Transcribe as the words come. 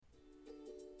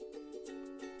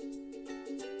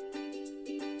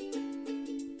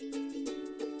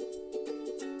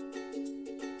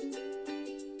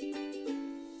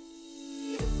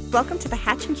Welcome to the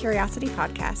Hatch and Curiosity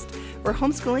podcast, where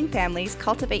homeschooling families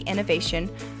cultivate innovation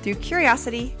through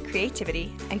curiosity, creativity,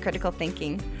 and critical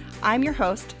thinking. I'm your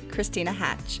host, Christina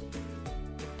Hatch.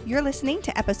 You're listening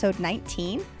to episode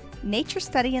 19, Nature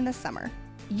Study in the Summer.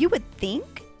 You would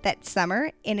think that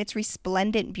summer, in its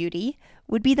resplendent beauty,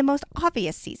 would be the most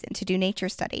obvious season to do nature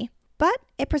study, but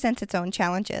it presents its own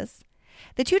challenges.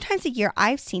 The 2 times a year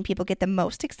I've seen people get the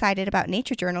most excited about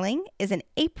nature journaling is in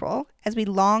April, as we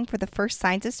long for the first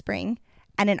signs of spring,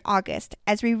 and in August,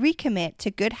 as we recommit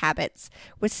to good habits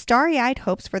with starry-eyed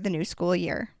hopes for the new school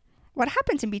year. What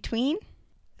happens in between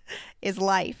is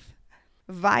life.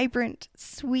 Vibrant,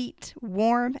 sweet,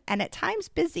 warm, and at times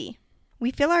busy. We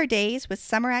fill our days with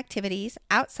summer activities,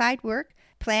 outside work,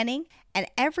 planning, and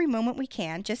every moment we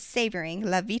can just savoring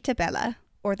la vita bella,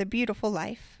 or the beautiful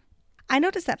life. I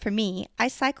notice that for me, I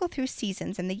cycle through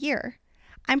seasons in the year.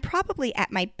 I'm probably at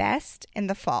my best in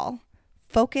the fall,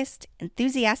 focused,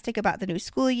 enthusiastic about the new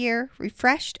school year,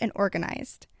 refreshed, and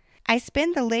organized. I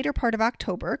spend the later part of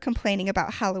October complaining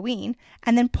about Halloween,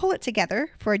 and then pull it together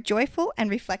for a joyful and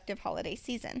reflective holiday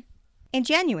season. In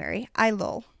January, I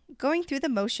lull, going through the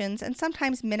motions and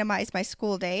sometimes minimize my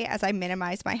school day as I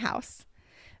minimize my house.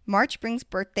 March brings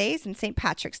birthdays and St.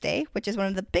 Patrick's Day, which is one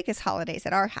of the biggest holidays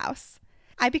at our house.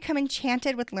 I become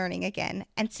enchanted with learning again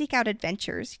and seek out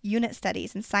adventures, unit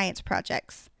studies, and science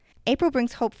projects. April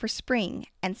brings hope for spring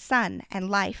and sun and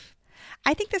life.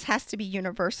 I think this has to be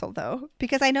universal, though,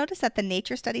 because I notice that the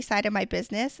nature study side of my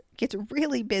business gets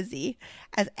really busy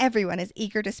as everyone is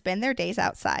eager to spend their days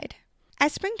outside.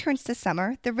 As spring turns to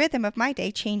summer, the rhythm of my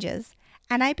day changes,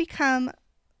 and I become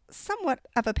somewhat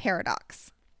of a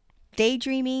paradox.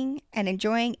 Daydreaming and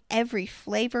enjoying every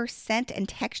flavor, scent, and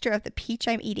texture of the peach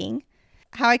I'm eating,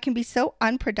 how I can be so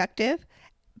unproductive,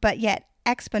 but yet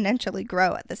exponentially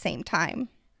grow at the same time.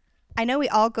 I know we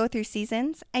all go through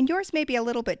seasons, and yours may be a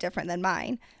little bit different than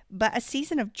mine, but a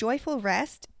season of joyful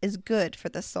rest is good for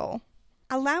the soul.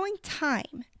 Allowing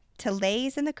time to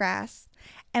laze in the grass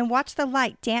and watch the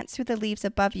light dance through the leaves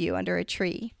above you under a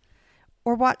tree,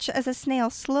 or watch as a snail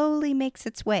slowly makes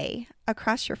its way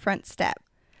across your front step,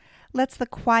 lets the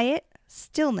quiet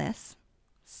stillness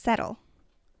settle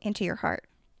into your heart.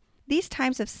 These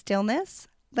times of stillness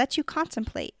let you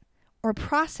contemplate or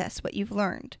process what you've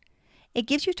learned. It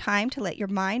gives you time to let your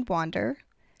mind wander,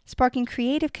 sparking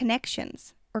creative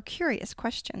connections or curious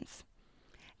questions.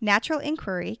 Natural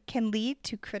inquiry can lead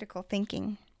to critical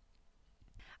thinking.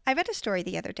 I read a story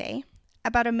the other day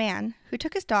about a man who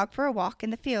took his dog for a walk in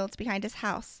the fields behind his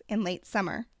house in late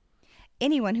summer.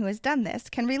 Anyone who has done this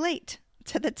can relate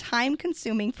to the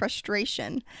time-consuming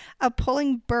frustration of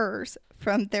pulling burrs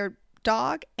from their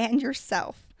dog and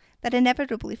yourself that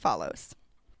inevitably follows.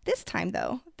 This time,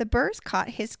 though, the burrs caught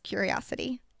his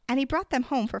curiosity, and he brought them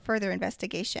home for further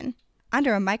investigation.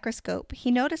 Under a microscope,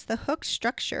 he noticed the hooked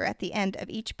structure at the end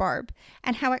of each barb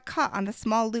and how it caught on the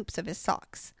small loops of his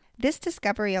socks. This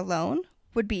discovery alone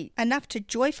would be enough to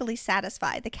joyfully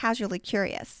satisfy the casually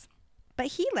curious. But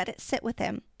he let it sit with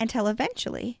him until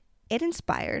eventually it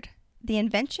inspired the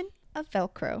invention of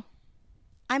Velcro.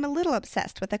 I'm a little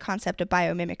obsessed with the concept of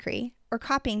biomimicry, or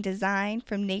copying design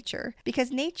from nature,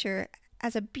 because nature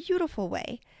has a beautiful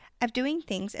way of doing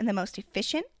things in the most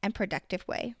efficient and productive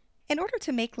way. In order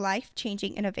to make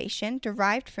life-changing innovation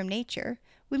derived from nature,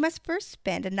 we must first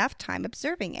spend enough time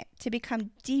observing it to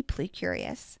become deeply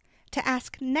curious, to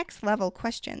ask next-level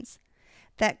questions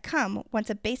that come once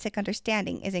a basic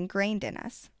understanding is ingrained in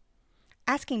us.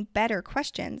 Asking better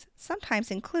questions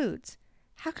sometimes includes,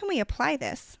 how can we apply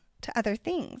this to other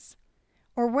things?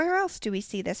 Or where else do we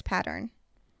see this pattern?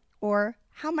 Or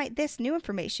how might this new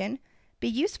information be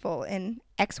useful in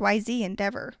XYZ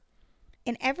endeavor?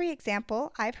 In every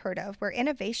example I've heard of where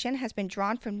innovation has been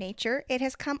drawn from nature, it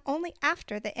has come only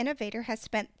after the innovator has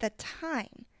spent the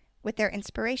time with their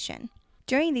inspiration.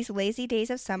 During these lazy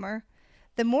days of summer,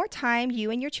 the more time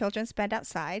you and your children spend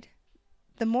outside,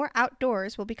 the more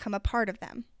outdoors will become a part of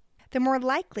them. The more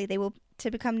likely they will to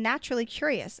become naturally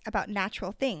curious about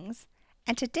natural things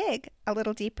and to dig a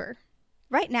little deeper.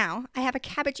 Right now, I have a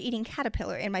cabbage-eating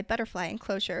caterpillar in my butterfly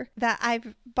enclosure that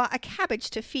I've bought a cabbage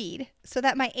to feed so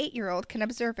that my 8-year-old can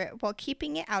observe it while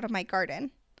keeping it out of my garden.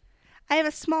 I have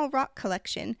a small rock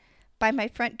collection by my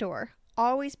front door,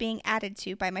 always being added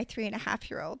to by my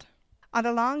 3.5-year-old. On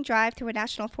the long drive through a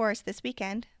national forest this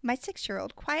weekend, my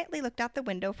 6-year-old quietly looked out the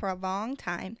window for a long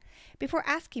time before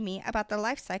asking me about the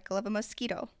life cycle of a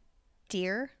mosquito.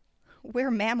 Dear,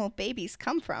 where mammal babies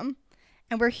come from,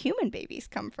 and where human babies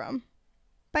come from.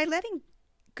 By letting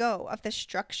go of the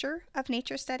structure of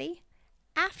nature study,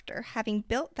 after having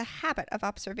built the habit of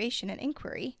observation and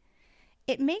inquiry,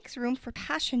 it makes room for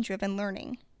passion-driven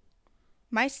learning.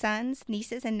 My sons,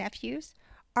 nieces, and nephews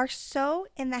are so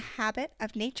in the habit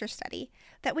of nature study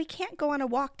that we can't go on a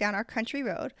walk down our country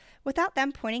road without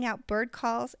them pointing out bird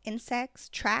calls, insects,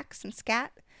 tracks, and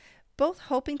scat, both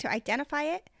hoping to identify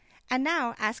it and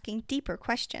now asking deeper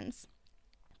questions.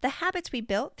 The habits we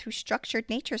built through structured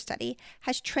nature study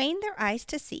has trained their eyes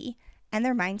to see and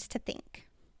their minds to think.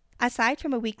 Aside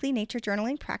from a weekly nature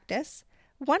journaling practice,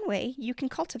 one way you can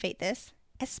cultivate this,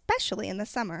 especially in the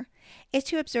summer, is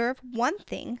to observe one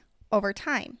thing over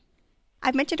time.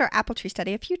 I've mentioned our apple tree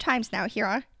study a few times now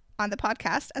here on the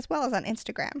podcast as well as on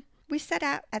Instagram. We set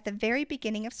out at the very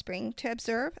beginning of spring to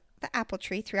observe the apple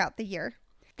tree throughout the year.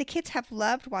 The kids have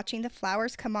loved watching the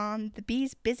flowers come on, the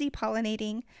bees busy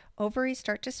pollinating, ovaries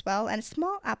start to swell, and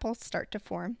small apples start to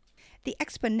form. The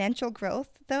exponential growth,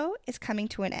 though, is coming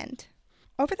to an end.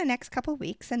 Over the next couple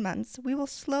weeks and months, we will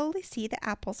slowly see the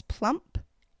apples plump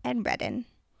and redden.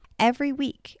 Every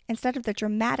week, instead of the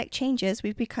dramatic changes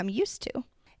we've become used to,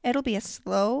 it'll be a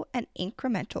slow and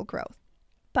incremental growth.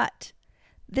 But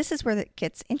this is where it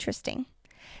gets interesting.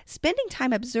 Spending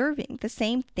time observing the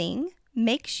same thing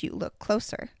makes you look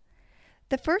closer.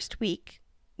 The first week,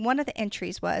 one of the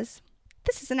entries was,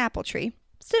 "This is an apple tree.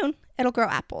 Soon, it'll grow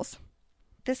apples."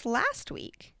 This last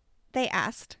week, they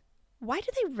asked, "Why do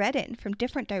they redden from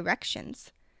different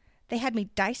directions?" They had me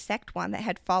dissect one that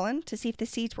had fallen to see if the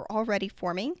seeds were already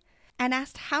forming, and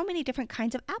asked how many different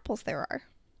kinds of apples there are.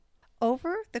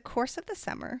 Over the course of the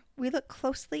summer, we look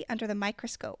closely under the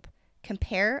microscope,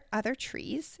 compare other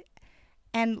trees,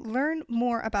 and learn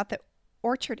more about the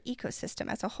orchard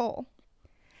ecosystem as a whole.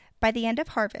 By the end of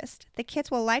harvest, the kids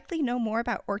will likely know more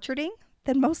about orcharding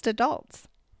than most adults.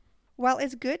 While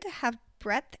it's good to have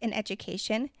breadth in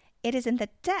education, it is in the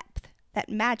depth that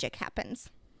magic happens.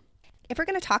 If we're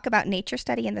going to talk about nature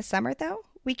study in the summer, though,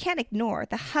 we can't ignore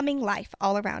the humming life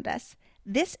all around us.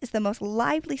 This is the most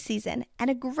lively season and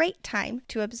a great time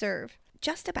to observe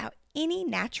just about any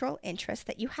natural interest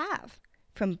that you have,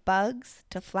 from bugs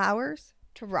to flowers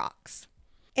to rocks.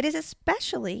 It is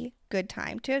especially good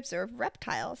time to observe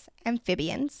reptiles,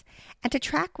 amphibians, and to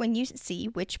track when you see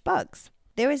which bugs.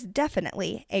 There is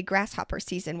definitely a grasshopper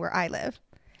season where I live,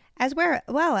 as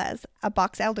well as a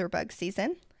box elderbug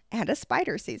season and a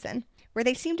spider season, where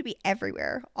they seem to be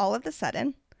everywhere all of a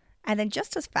sudden, and then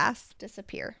just as fast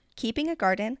disappear. Keeping a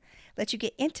garden lets you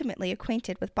get intimately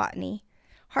acquainted with botany.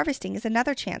 Harvesting is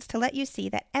another chance to let you see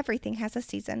that everything has a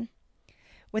season.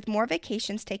 With more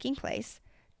vacations taking place,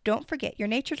 don't forget your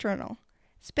nature journal.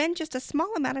 Spend just a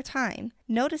small amount of time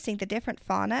noticing the different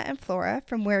fauna and flora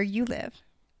from where you live.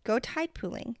 Go tide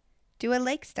pooling, do a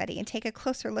lake study and take a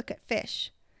closer look at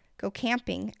fish. Go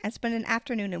camping and spend an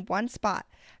afternoon in one spot,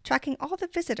 tracking all the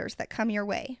visitors that come your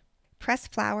way. Press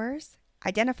flowers,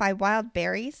 identify wild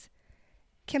berries,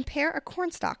 compare a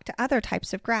cornstalk to other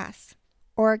types of grass,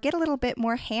 or get a little bit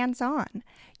more hands-on.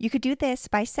 You could do this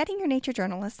by setting your nature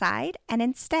journal aside and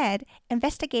instead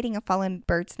investigating a fallen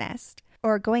bird's nest,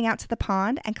 or going out to the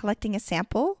pond and collecting a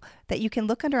sample that you can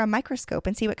look under a microscope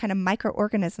and see what kind of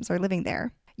microorganisms are living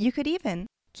there. You could even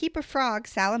keep a frog,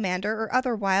 salamander, or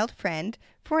other wild friend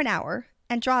for an hour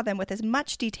and draw them with as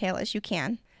much detail as you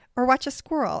can, or watch a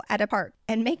squirrel at a park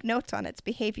and make notes on its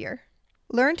behavior.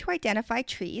 Learn to identify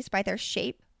trees by their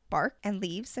shape, bark, and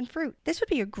leaves and fruit. This would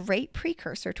be a great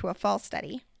precursor to a fall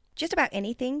study. Just about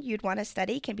anything you'd want to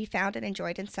study can be found and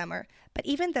enjoyed in summer, but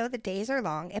even though the days are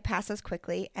long, it passes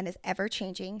quickly and is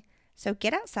ever-changing, so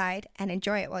get outside and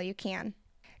enjoy it while you can.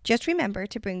 Just remember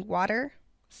to bring water,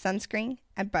 sunscreen,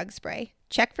 and bug spray.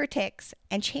 Check for ticks,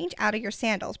 and change out of your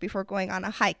sandals before going on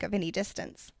a hike of any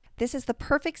distance. This is the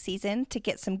perfect season to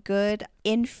get some good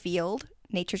in-field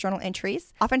nature journal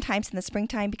entries. Oftentimes in the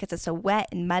springtime, because it's so wet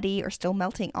and muddy or still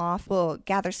melting off, we'll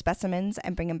gather specimens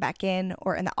and bring them back in,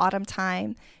 or in the autumn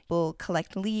time, we'll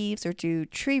collect leaves or do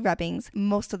tree rubbings.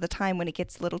 Most of the time when it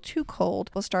gets a little too cold,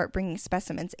 we'll start bringing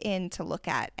specimens in to look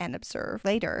at and observe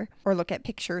later, or look at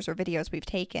pictures or videos we've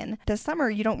taken. This summer,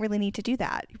 you don't really need to do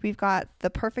that. We've got the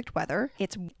perfect weather.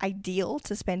 It's ideal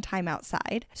to spend time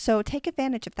outside, so take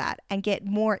advantage of that and get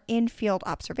more in-field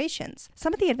observations.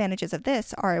 Some of the advantages of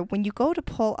this are when you go to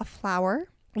pull a flower,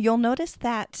 you'll notice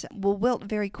that will wilt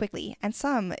very quickly, and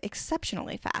some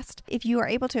exceptionally fast. If you are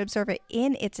able to observe it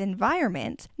in its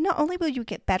environment, not only will you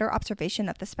get better observation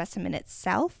of the specimen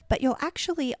itself, but you'll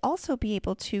actually also be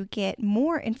able to get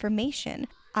more information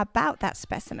about that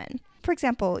specimen. For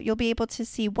example, you'll be able to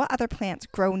see what other plants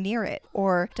grow near it,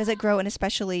 or does it grow in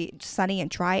especially sunny and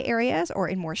dry areas or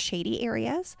in more shady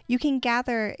areas? You can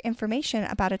gather information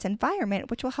about its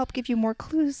environment, which will help give you more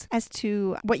clues as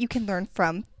to what you can learn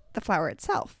from the flower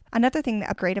itself. Another thing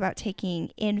that's great about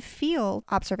taking in-field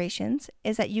observations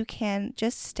is that you can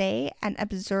just stay and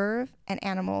observe an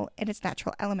animal in its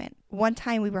natural element. One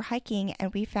time we were hiking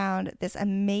and we found this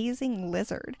amazing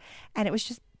lizard, and it was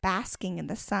just basking in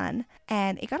the sun,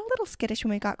 and it got a little skittish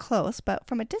when we got close, but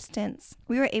from a distance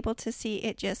we were able to see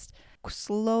it just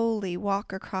slowly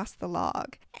walk across the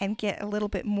log and get a little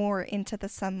bit more into the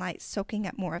sunlight, soaking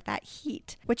up more of that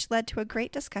heat, which led to a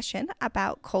great discussion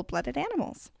about cold-blooded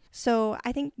animals. So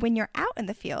I think when you're out in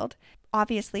the field,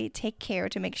 obviously take care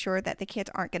to make sure that the kids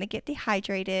aren't going to get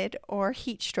dehydrated or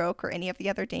heat stroke or any of the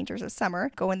other dangers of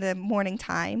summer. Go in the morning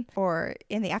time or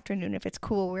in the afternoon if it's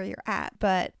cool where you're at.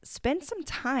 But spend some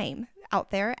time out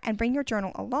there and bring your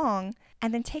journal along,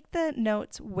 and then take the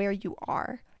notes where you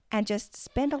are. And just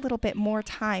spend a little bit more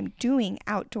time doing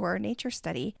outdoor nature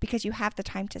study because you have the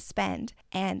time to spend.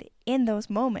 And in those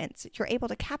moments, you're able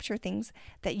to capture things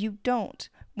that you don't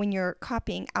when you're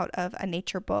copying out of a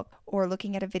nature book or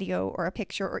looking at a video or a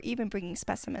picture or even bringing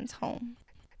specimens home.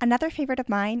 Another favorite of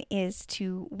mine is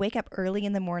to wake up early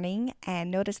in the morning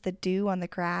and notice the dew on the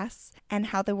grass and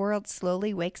how the world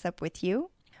slowly wakes up with you,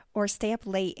 or stay up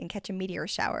late and catch a meteor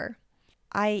shower.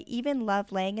 I even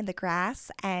love laying in the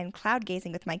grass and cloud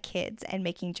gazing with my kids and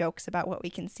making jokes about what we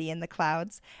can see in the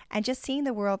clouds and just seeing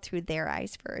the world through their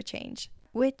eyes for a change,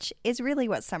 which is really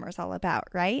what summer's all about,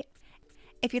 right?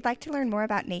 If you'd like to learn more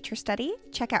about nature study,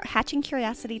 check out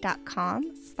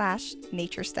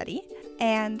hatchingcuriosity.com/nature study.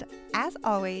 And as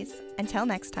always, until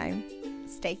next time,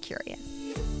 stay curious.